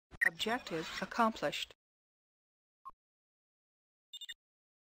Objective accomplished.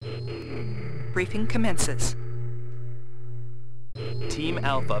 Briefing commences. Team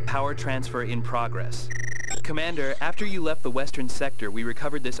Alpha, power transfer in progress. Commander, after you left the western sector, we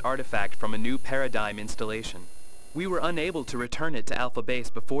recovered this artifact from a new paradigm installation. We were unable to return it to Alpha Base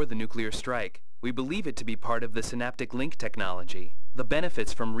before the nuclear strike. We believe it to be part of the synaptic link technology. The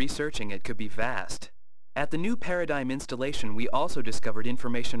benefits from researching it could be vast. At the new paradigm installation, we also discovered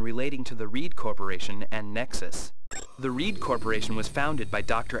information relating to the Reed Corporation and Nexus. The Reed Corporation was founded by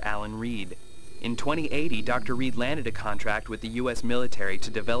Dr. Alan Reed. In 2080, Dr. Reed landed a contract with the U.S. military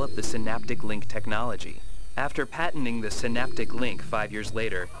to develop the synaptic link technology. After patenting the synaptic link 5 years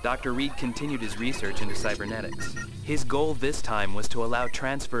later, Dr. Reed continued his research into cybernetics. His goal this time was to allow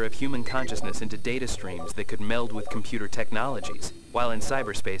transfer of human consciousness into data streams that could meld with computer technologies, while in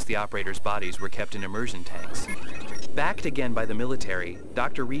cyberspace the operators' bodies were kept in immersion tanks. Backed again by the military,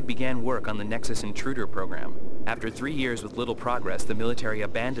 Dr. Reed began work on the Nexus Intruder program. After 3 years with little progress, the military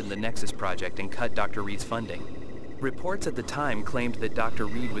abandoned the Nexus project and cut Dr. Reed's funding. Reports at the time claimed that Dr.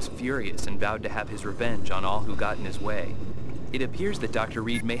 Reed was furious and vowed to have his revenge on all who got in his way. It appears that Dr.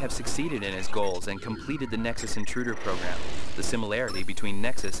 Reed may have succeeded in his goals and completed the Nexus Intruder program. The similarity between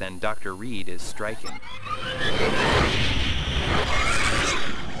Nexus and Dr. Reed is striking.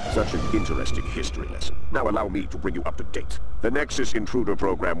 Such an interesting history lesson. Now allow me to bring you up to date. The Nexus Intruder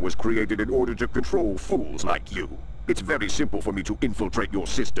program was created in order to control fools like you. It's very simple for me to infiltrate your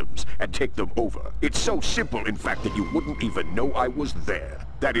systems and take them over. It's so simple, in fact, that you wouldn't even know I was there.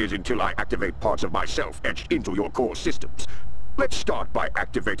 That is, until I activate parts of myself etched into your core systems. Let's start by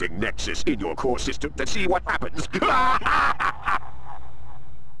activating Nexus in your core system to see what happens.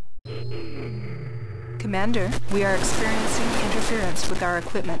 Commander, we are experiencing interference with our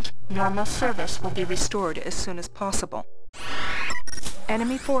equipment. Normal service will be restored as soon as possible.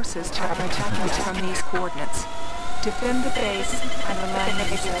 Enemy forces are attacking us from these coordinates. Defend the base and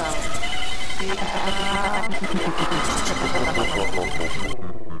eliminate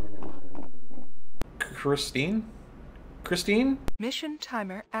the Christine? Mission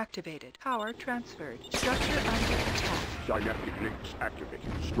timer activated. Power transferred. Structure under attack. Synaptic links activated.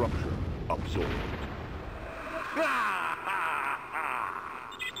 Structure absorbed.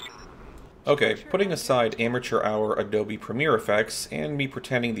 Okay, putting aside amateur hour Adobe Premiere effects and me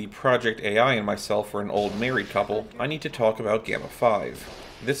pretending the Project AI and myself were an old married couple, I need to talk about Gamma-5.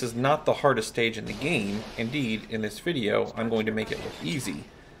 This is not the hardest stage in the game. Indeed, in this video, I'm going to make it look easy.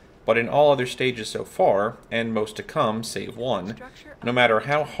 But in all other stages so far, and most to come, save one, no matter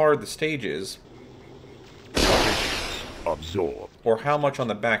how hard the stage is, or how much on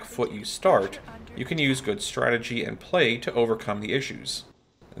the back foot you start, you can use good strategy and play to overcome the issues.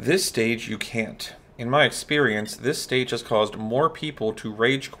 This stage you can't. In my experience, this stage has caused more people to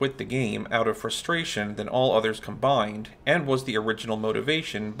rage quit the game out of frustration than all others combined, and was the original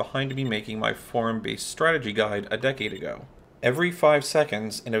motivation behind me making my forum-based strategy guide a decade ago. Every 5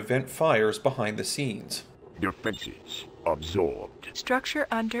 seconds, an event fires behind the scenes. Defenses absorbed. Structure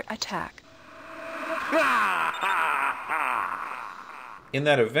under attack. In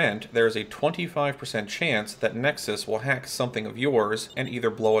that event, there is a 25% chance that Nexus will hack something of yours and either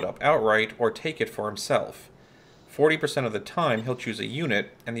blow it up outright or take it for himself. 40% of the time he'll choose a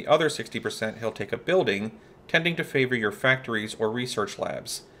unit, and the other 60% he'll take a building, tending to favor your factories or research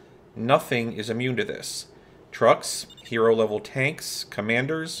labs. Nothing is immune to this. Trucks, hero-level tanks,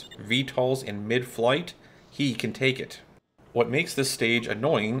 commanders, VTOLs in mid-flight, he can take it. What makes this stage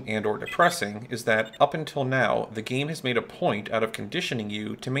annoying and or depressing is that, up until now, the game has made a point out of conditioning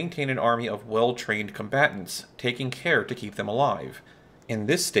you to maintain an army of well-trained combatants, taking care to keep them alive. In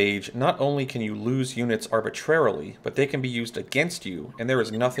this stage, not only can you lose units arbitrarily, but they can be used against you, and there is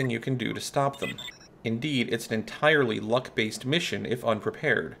nothing you can do to stop them. Indeed, it's an entirely luck-based mission if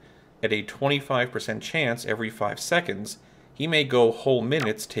unprepared. At a 25% chance every 5 seconds, he may go whole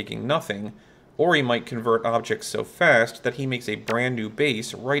minutes taking nothing, or he might convert objects so fast that he makes a brand new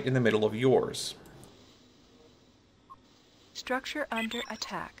base right in the middle of yours. Structure under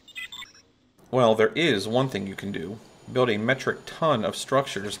attack. Well, there is one thing you can do. Build a metric ton of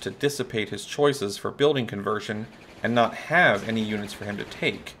structures to dissipate his choices for building conversion and not have any units for him to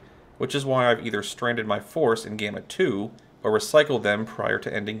take, which is why I've either stranded my force in Gamma 2 or recycled them prior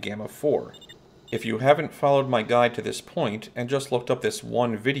to ending Gamma 4. If you haven't followed my guide to this point and just looked up this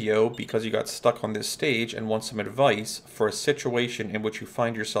one video because you got stuck on this stage and want some advice for a situation in which you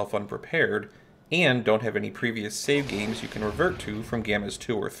find yourself unprepared and don't have any previous save games you can revert to from Gammas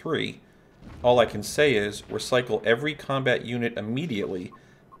 2 or 3, all I can say is recycle every combat unit immediately,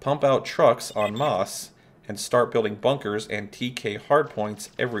 pump out trucks en masse, and start building bunkers and TK hardpoints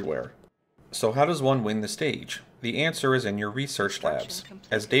everywhere. So how does one win the stage? The answer is in your research labs.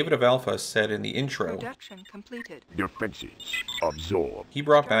 As David of Alpha said in the intro, Defenses absorbed. He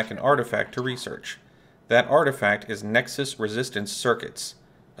brought back an artifact to research. That artifact is Nexus resistance circuits.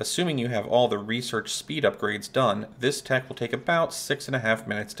 Assuming you have all the research speed upgrades done, this tech will take about 6.5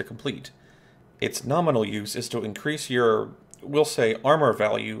 minutes to complete. Its nominal use is to increase your, we'll say, armor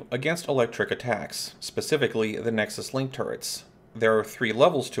value against electric attacks, specifically the Nexus link turrets. There are 3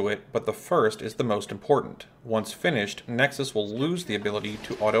 levels to it, but the first is the most important. Once finished, Nexus will lose the ability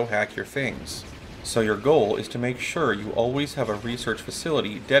to auto-hack your things. So your goal is to make sure you always have a research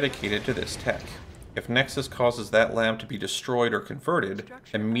facility dedicated to this tech. If Nexus causes that lab to be destroyed or converted,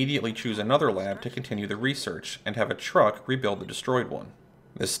 immediately choose another lab to continue the research, and have a truck rebuild the destroyed one.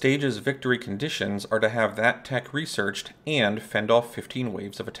 The stage's victory conditions are to have that tech researched and fend off 15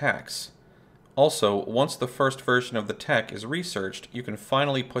 waves of attacks. Also, once the first version of the tech is researched, you can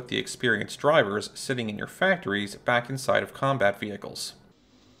finally put the experienced drivers sitting in your factories back inside of combat vehicles.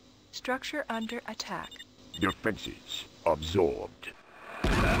 Structure under attack. Defenses absorbed.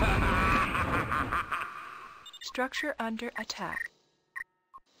 Structure under attack.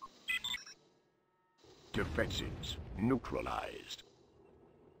 Defenses neutralized.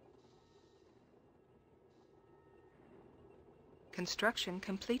 Construction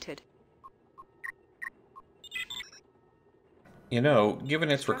completed. You know,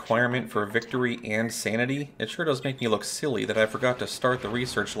 given its requirement for victory and sanity, it sure does make me look silly that I forgot to start the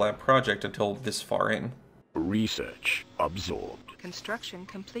research lab project until this far in. Research absorbed. Construction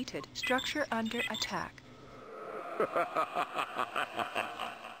completed. Structure under attack.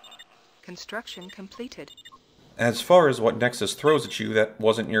 Construction completed. As far as what Nexus throws at you that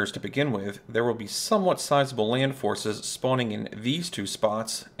wasn't yours to begin with, there will be somewhat sizable land forces spawning in these 2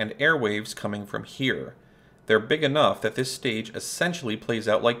 spots and airwaves coming from here. They're big enough that this stage essentially plays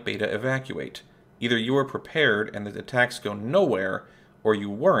out like Beta Evacuate. Either you are prepared and the attacks go nowhere, or you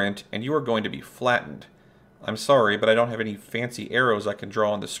weren't and you are going to be flattened. I'm sorry, but I don't have any fancy arrows I can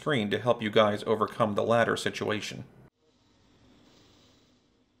draw on the screen to help you guys overcome the latter situation.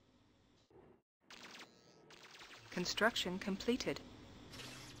 Construction completed.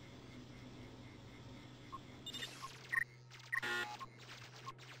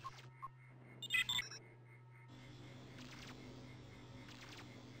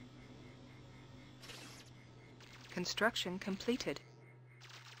 Construction completed.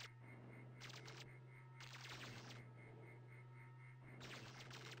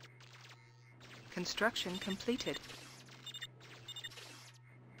 Construction completed.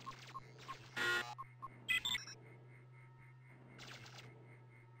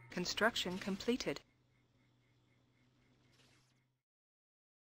 Construction completed.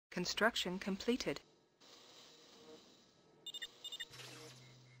 Construction completed.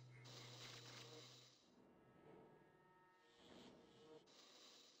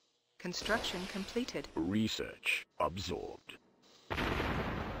 Construction completed. Research absorbed.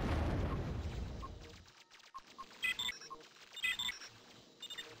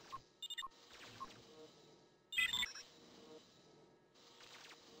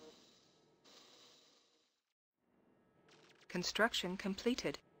 Construction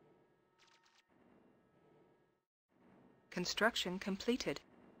completed. Construction completed.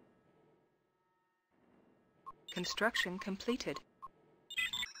 Construction completed.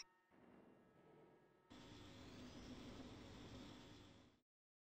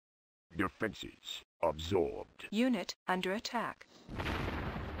 Defenses absorbed. Unit under attack.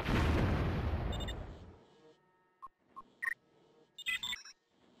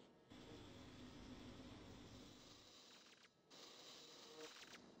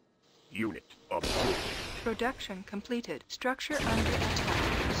 Unit absorbed. Production completed. Structure under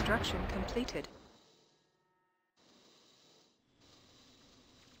attack. Construction completed.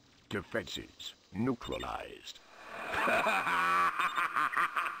 Defenses neutralized.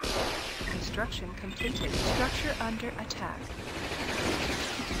 Construction completed. Structure under attack.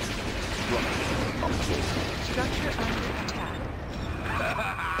 Structure under attack.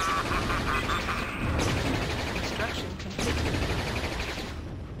 Construction completed.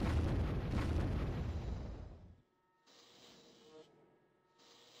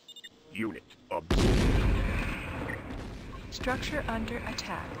 Unit absorbed. Structure under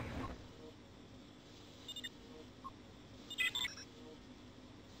attack.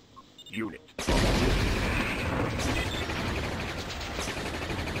 Unit.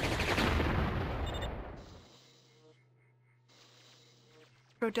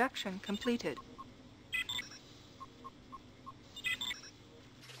 Production completed.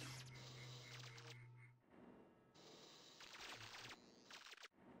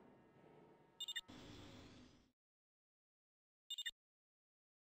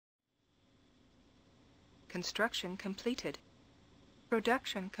 Construction completed.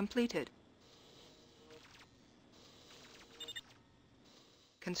 Production completed.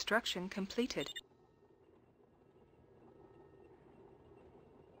 Construction completed.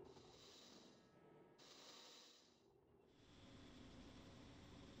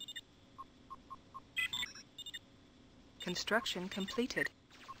 Construction completed.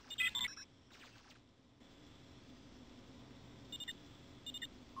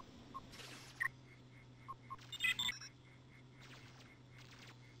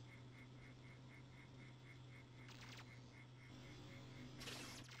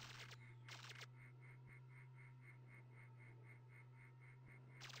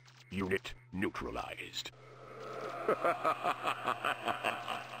 Unit neutralized.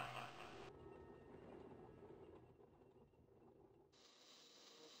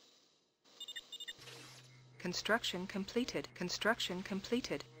 Construction completed. Construction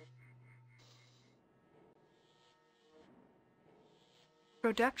completed.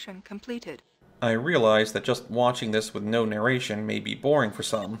 Production completed. I realize that just watching this with no narration may be boring for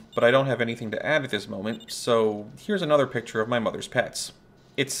some, but I don't have anything to add at this moment, so here's another picture of my mother's pets.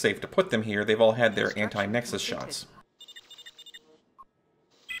 It's safe to put them here, they've all had their anti-Nexus shots.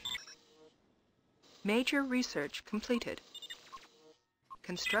 Major research completed.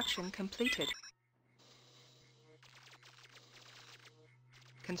 Construction completed.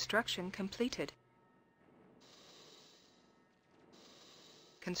 Construction completed.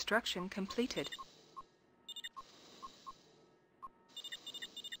 Construction completed.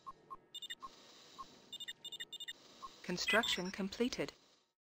 Construction completed.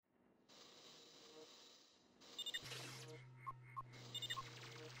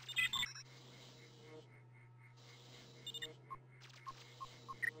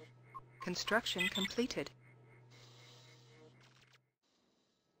 Construction completed.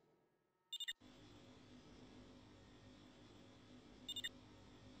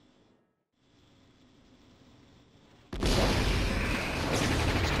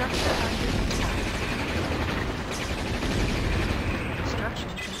 Structure under attack.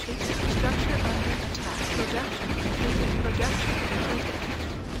 Construction completed. Structure under attack. Production completed. Production completed.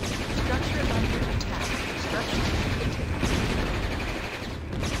 Structure under attack. Construction completed.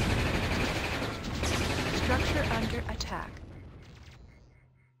 Structure under attack.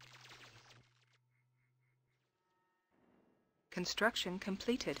 Construction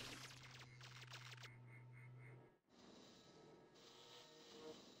completed.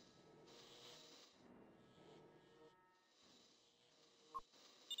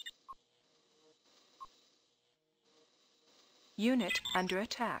 Unit under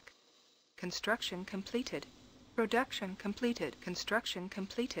attack. Construction completed. Production completed. Construction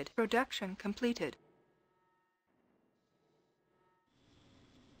completed. Production completed.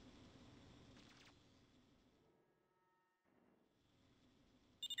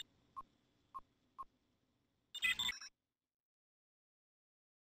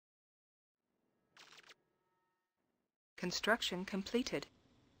 Construction completed.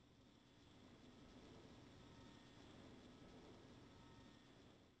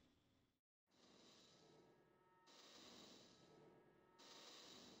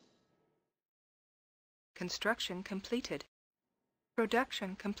 Construction completed.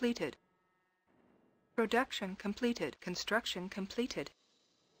 Production completed. Production completed. Construction completed.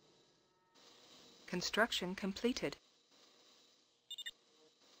 Construction completed.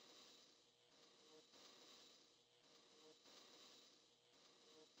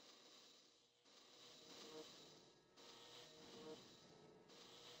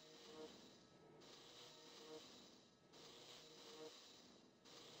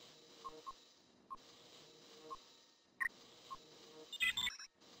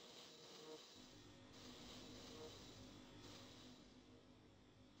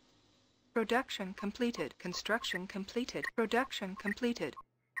 Production completed. Construction completed. Production completed.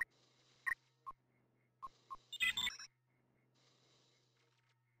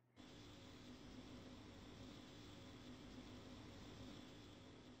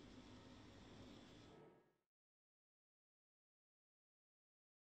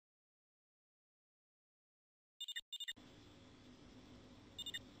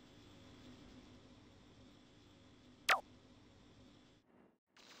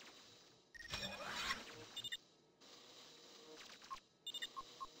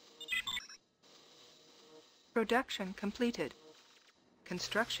 Production completed.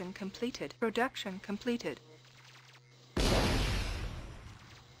 Construction completed. Production completed.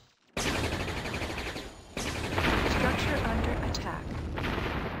 Structure under attack.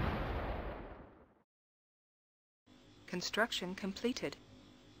 Construction completed.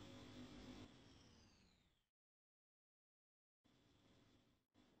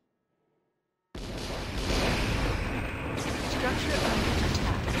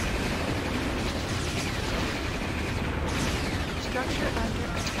 Structure under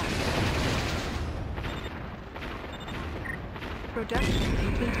attack. Production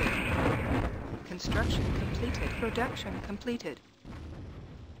completed. Construction completed. Production completed.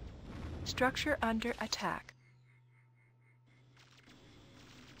 Structure under attack.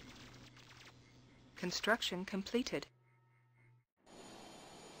 Construction completed.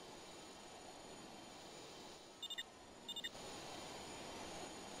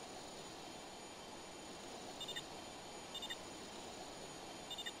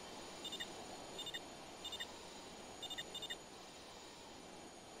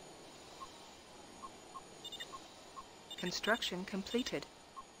 Construction completed.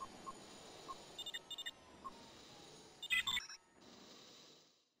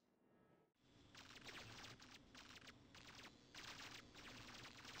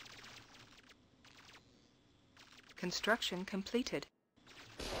 Construction completed.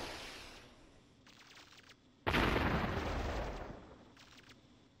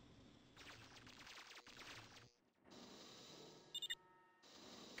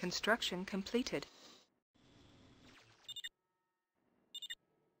 Construction completed.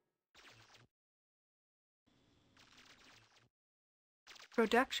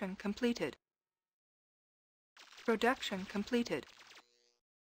 Production completed. Production completed.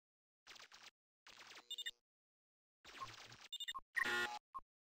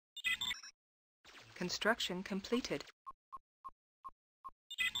 Construction completed.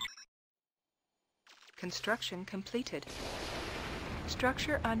 Construction completed.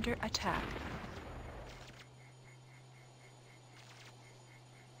 Structure under attack.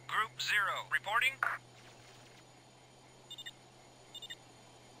 Group 0, reporting.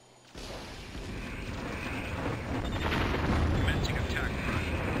 Commencing attack run.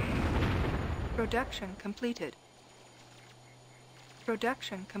 Production completed.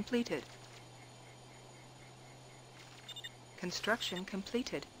 Production completed. Construction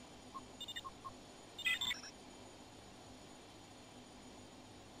completed.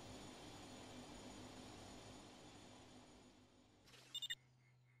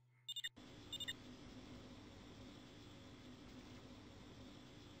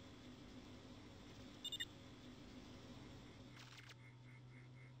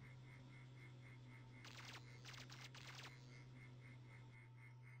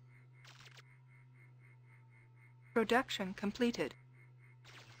 Production completed.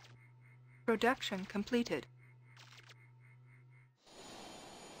 Production completed.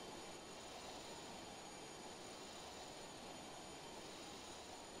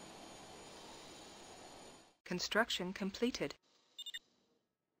 Construction completed.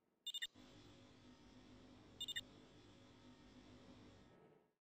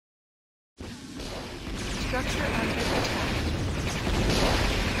 Structure under attack.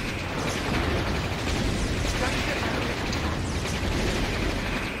 Structure under attack.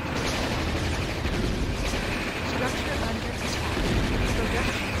 Structure under attack.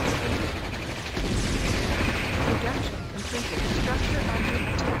 Production completed. Production completed. Structure under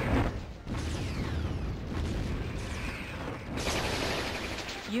attack.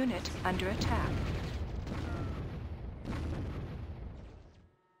 Unit under attack.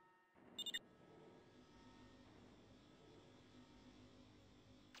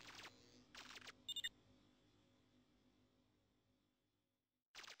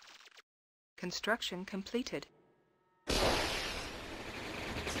 Construction completed.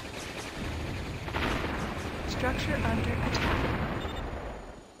 Structure under attack.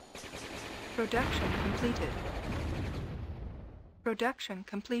 Production completed. Production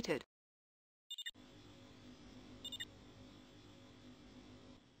completed.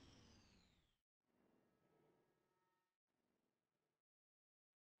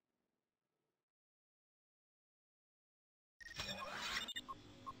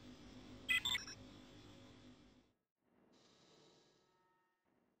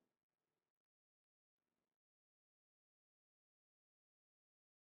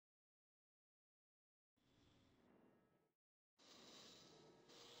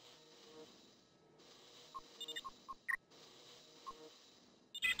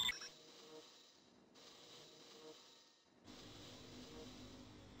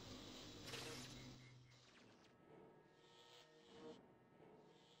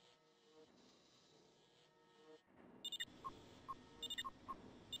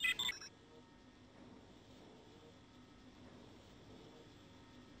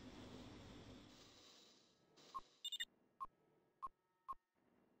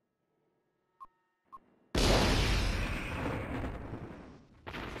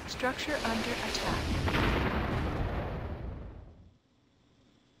 Structure under attack.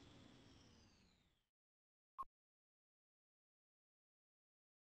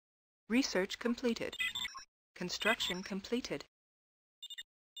 Research completed. Construction completed.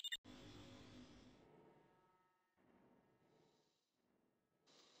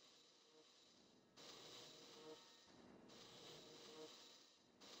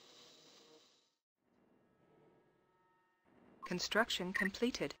 Construction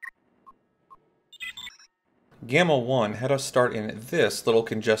completed. Gamma-1 had us start in this little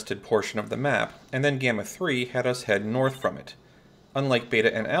congested portion of the map, and then Gamma-3 had us head north from it. Unlike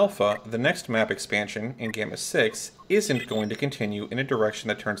Beta and Alpha, the next map expansion, in Gamma-6, isn't going to continue in a direction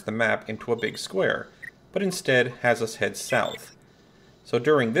that turns the map into a big square, but instead has us head south. So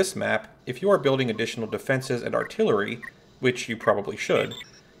during this map, if you are building additional defenses and artillery, which you probably should,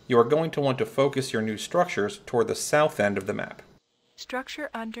 you are going to want to focus your new structures toward the south end of the map. Structure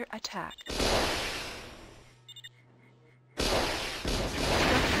under attack.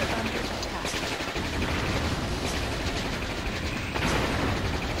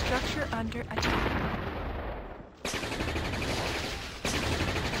 Structure under attack.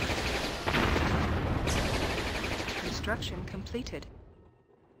 Construction completed.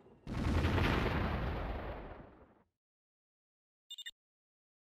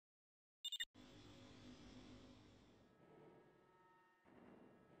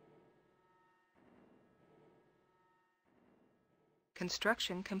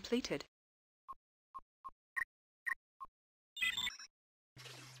 Construction completed.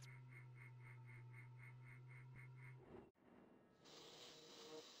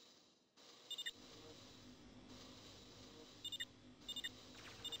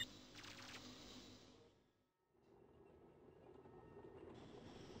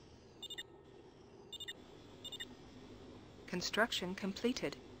 Construction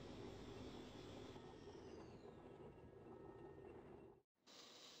completed.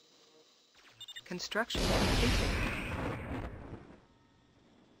 Construction completed.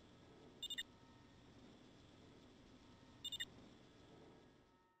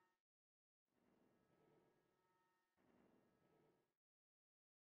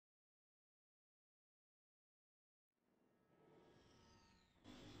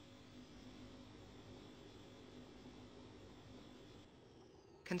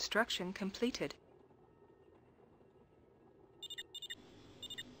 Construction completed.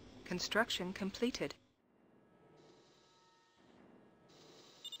 Construction completed.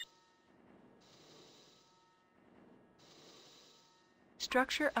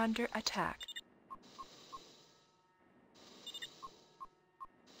 Structure under attack.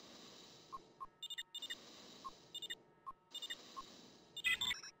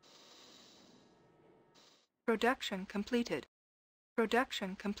 Production completed.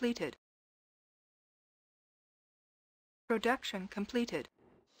 Production completed. Production completed.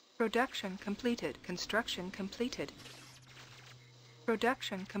 Production completed. Construction completed.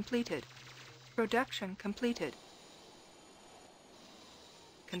 Production completed. Production completed.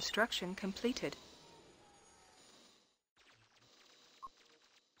 Construction completed.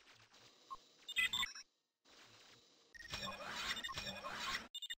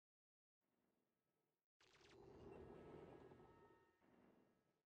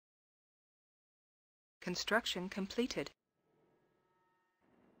 Construction completed.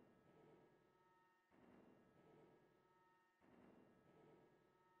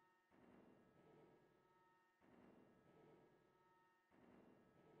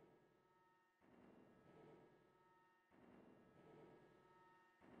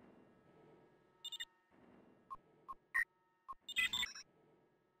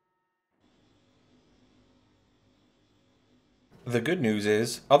 The good news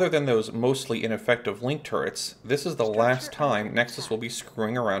is, other than those mostly ineffective link turrets, this is the last time Nexus will be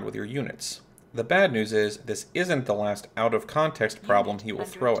screwing around with your units. The bad news is, this isn't the last out-of-context problem he will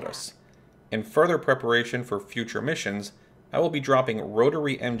throw at us. In further preparation for future missions, I will be dropping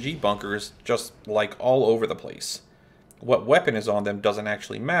rotary MG bunkers just like all over the place. What weapon is on them doesn't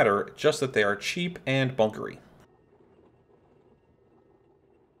actually matter, just that they are cheap and bunkery.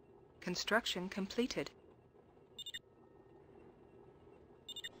 Construction completed.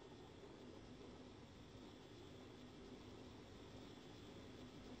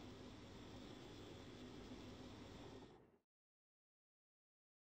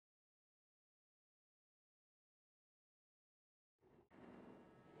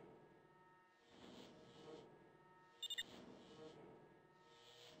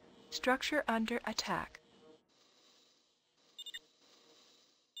 Structure under attack.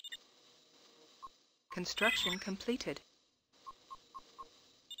 Construction completed.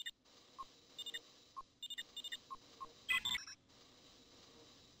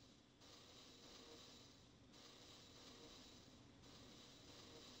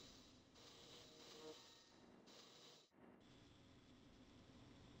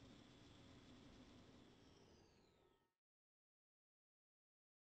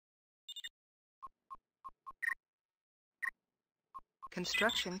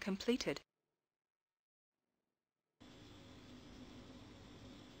 Construction completed.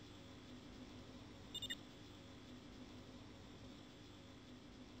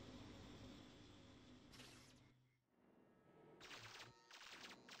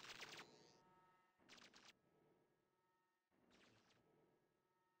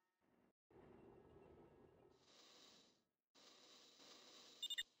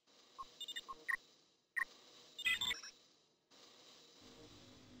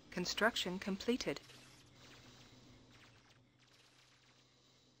 Construction completed.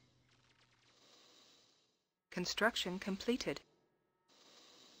 Construction completed.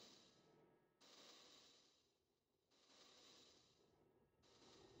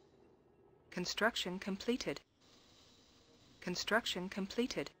 Construction completed. Construction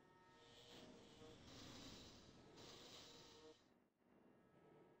completed.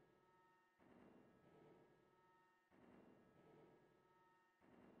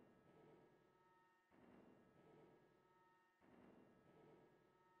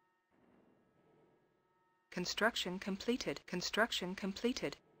 Construction completed. Construction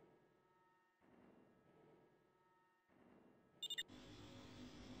completed.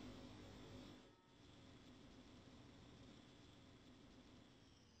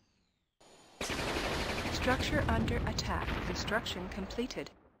 Structure under attack. Construction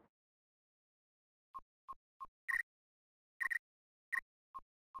completed.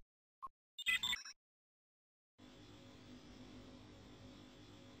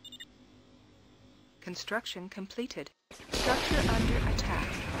 Construction completed. Structure under attack.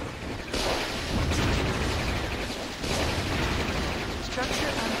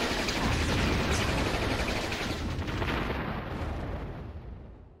 Structure under attack.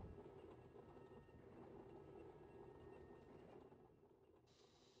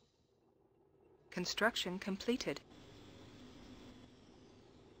 Construction completed.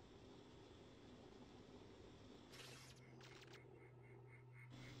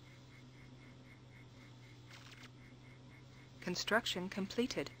 Construction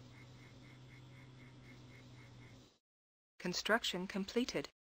completed. Construction completed.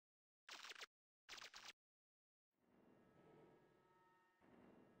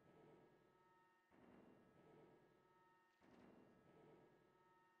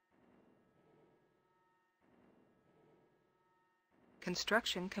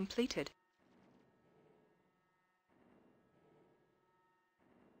 Construction completed.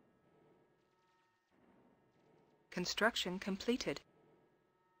 Construction completed.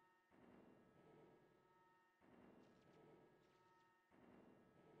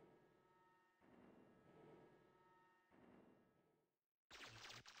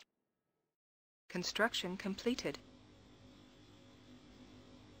 Construction completed.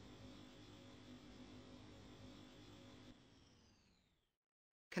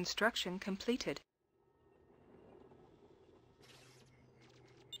 Construction completed.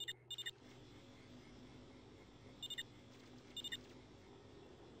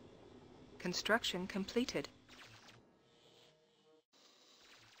 Construction completed.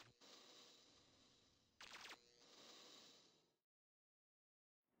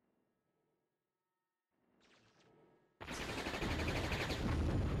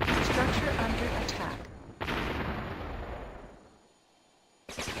 Structure under attack.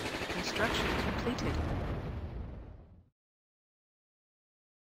 Construction completed.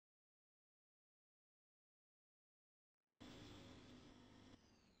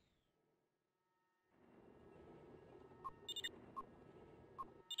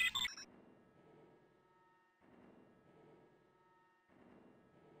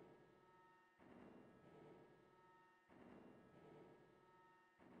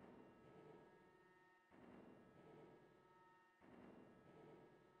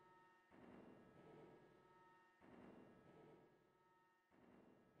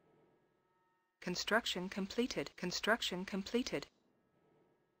 Construction completed. Construction completed.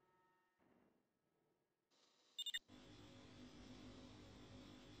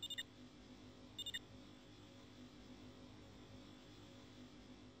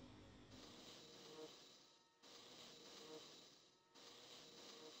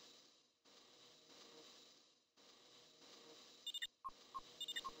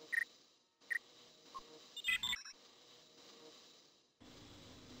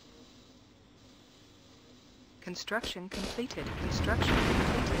 Construction completed. Construction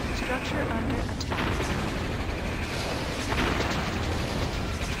completed. Structure under attack.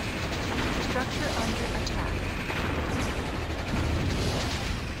 Structure under attack.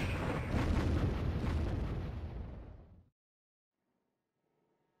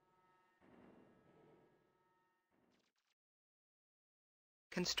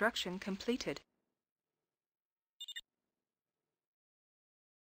 Construction completed.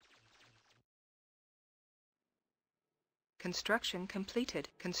 Construction completed.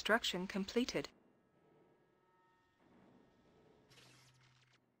 Construction completed.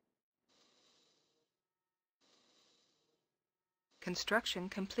 Construction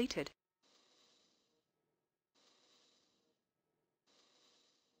completed.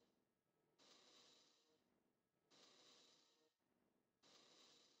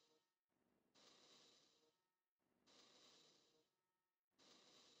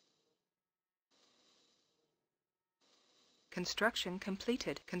 Construction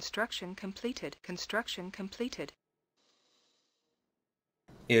completed. Construction completed. Construction completed.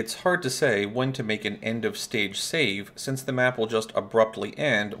 It's hard to say when to make an end-of-stage save, since the map will just abruptly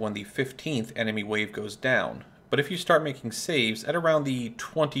end when the 15th enemy wave goes down. But if you start making saves at around the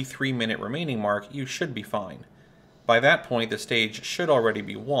 23-minute remaining mark, you should be fine. By that point, the stage should already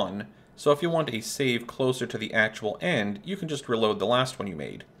be won, so if you want a save closer to the actual end, you can just reload the last one you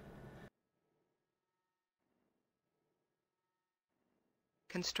made.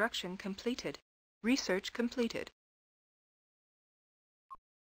 Construction completed. Research completed.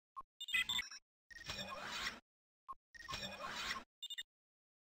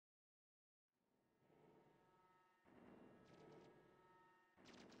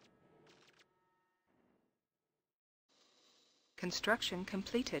 Construction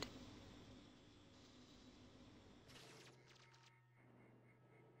completed.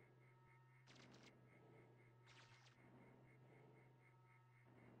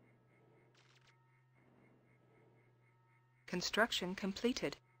 Construction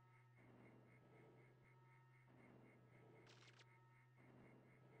completed.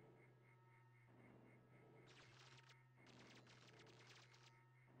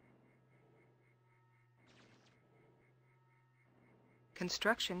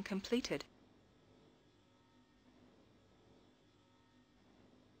 Construction completed.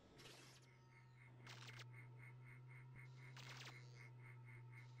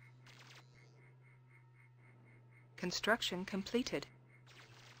 Construction completed.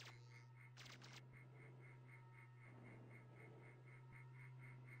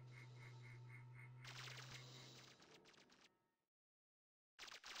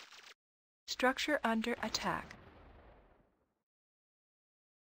 Structure under attack.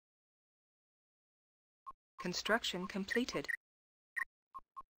 Construction completed.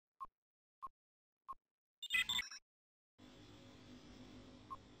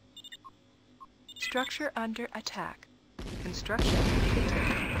 Structure under attack. Construction completed.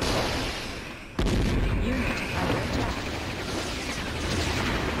 Unit under attack.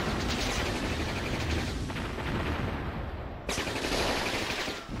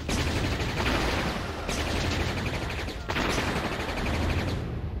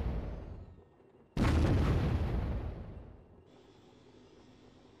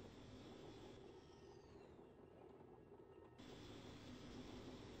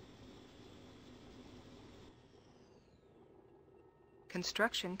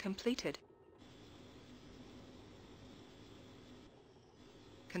 Construction completed.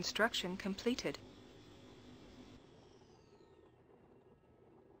 Construction completed.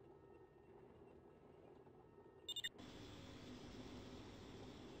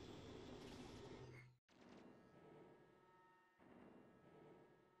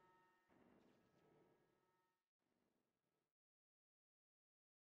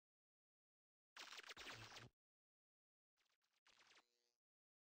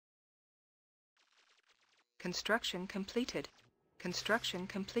 Construction completed. Construction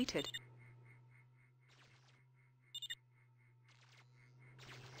completed.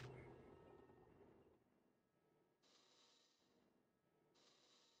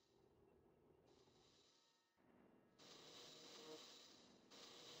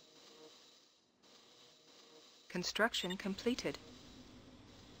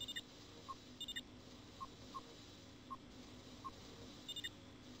 Construction completed.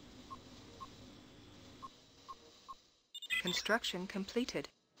 Construction completed.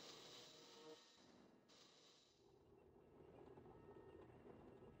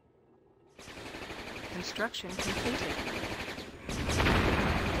 Construction completed.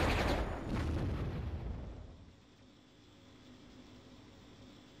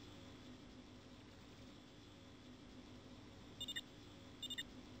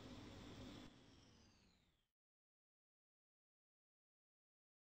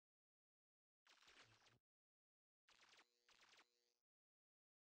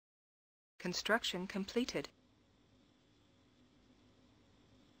 Construction completed.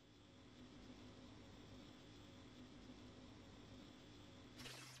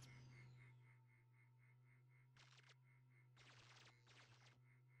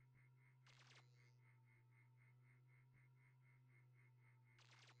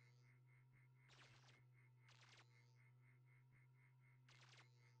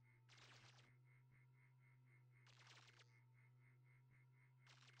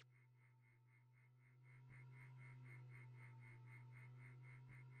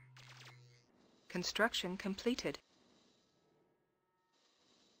 Construction completed.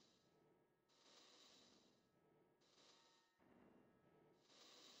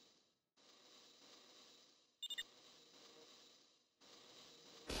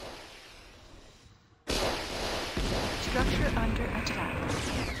 Structure under attack.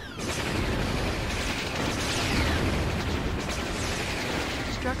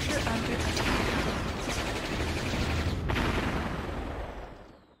 Structure under attack.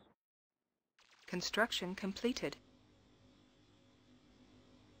 Construction completed.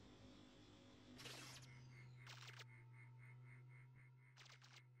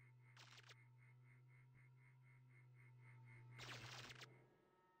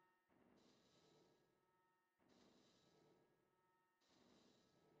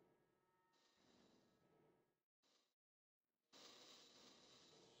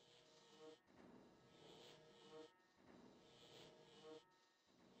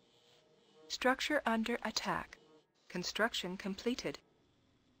 Structure under attack. Construction completed.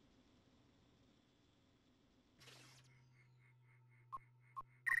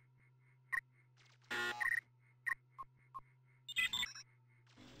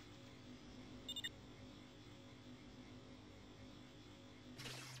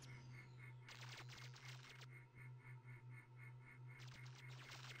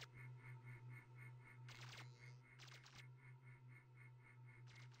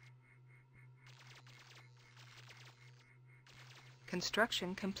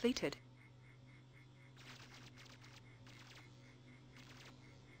 Construction completed.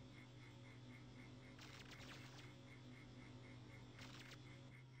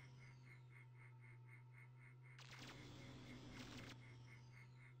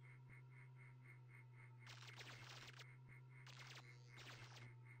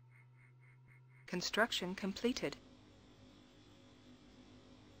 Construction completed. Structure under attack.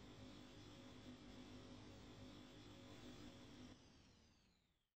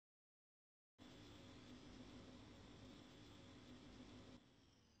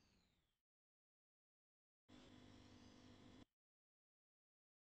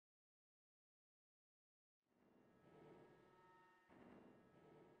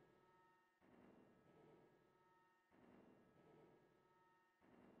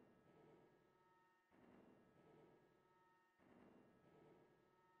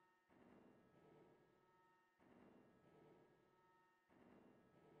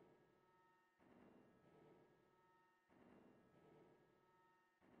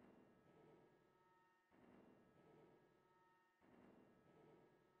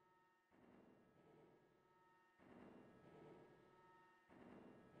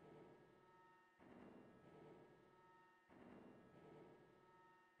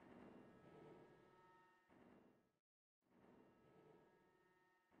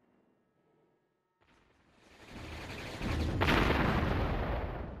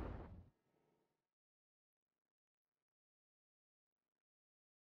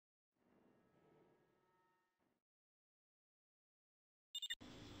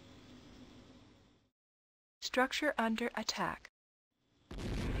 Unit under attack.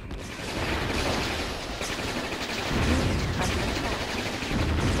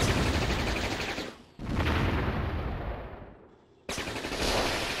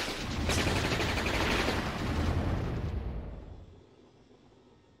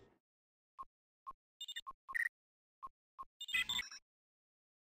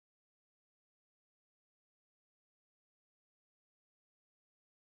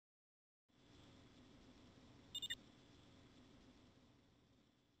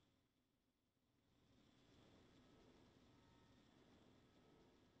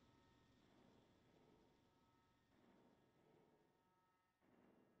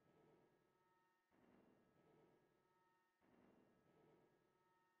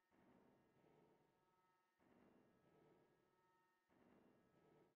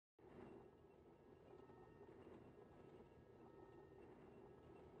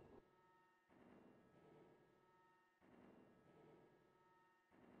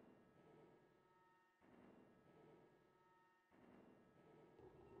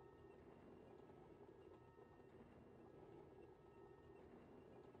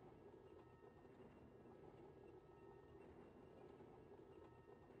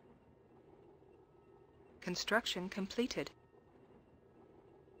 Construction completed.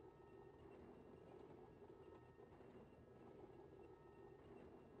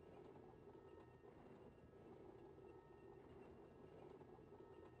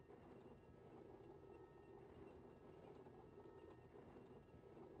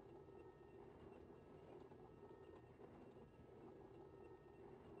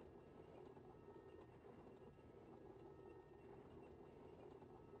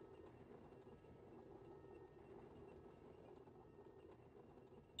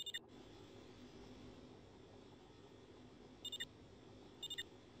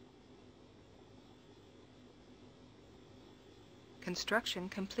 Construction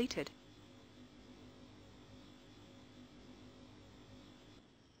completed.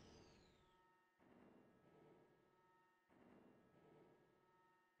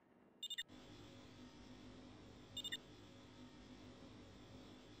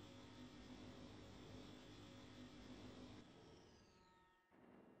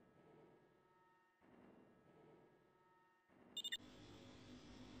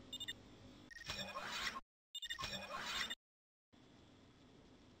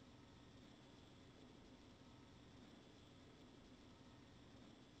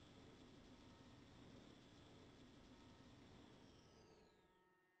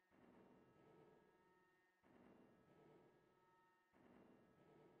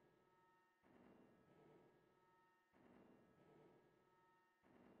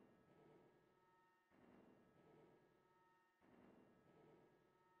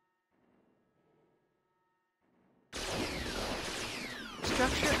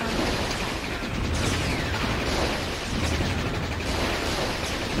 Structure under attack.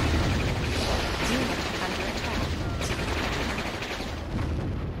 Unit under attack.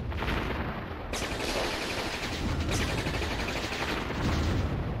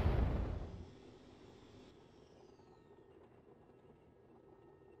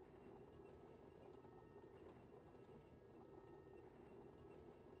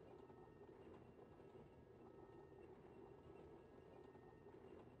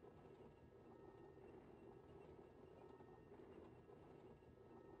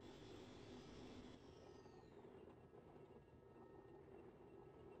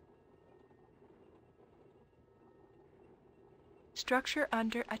 Structure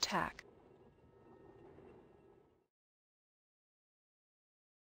under attack.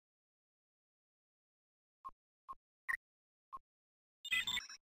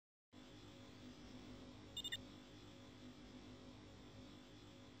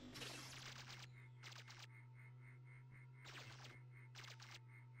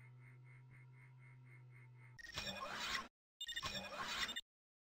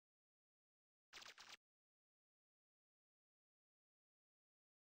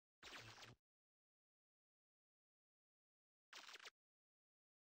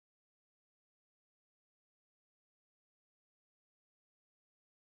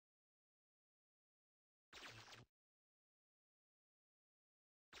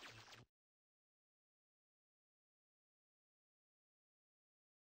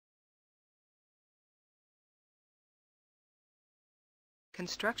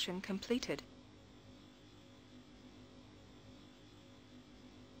 Construction completed.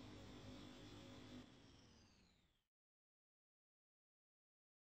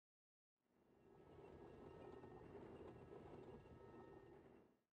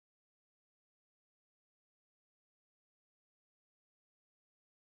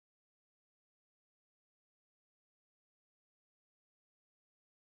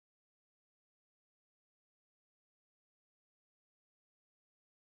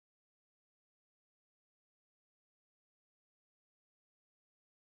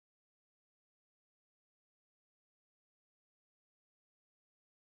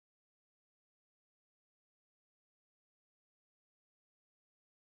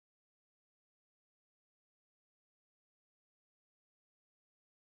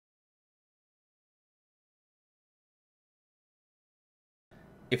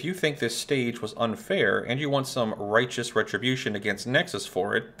 If you think this stage was unfair and you want some righteous retribution against Nexus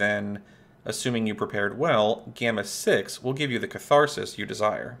for it, then, assuming you prepared well, Gamma-6 will give you the catharsis you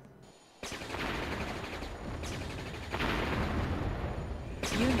desire.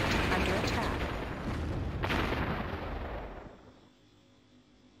 Unit under attack.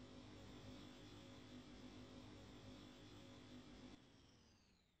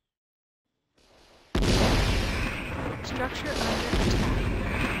 Structure under attack.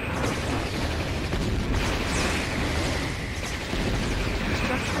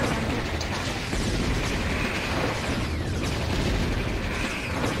 Structure under attack.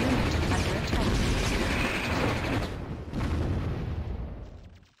 Unit under attack.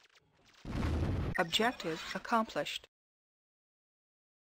 Objective accomplished.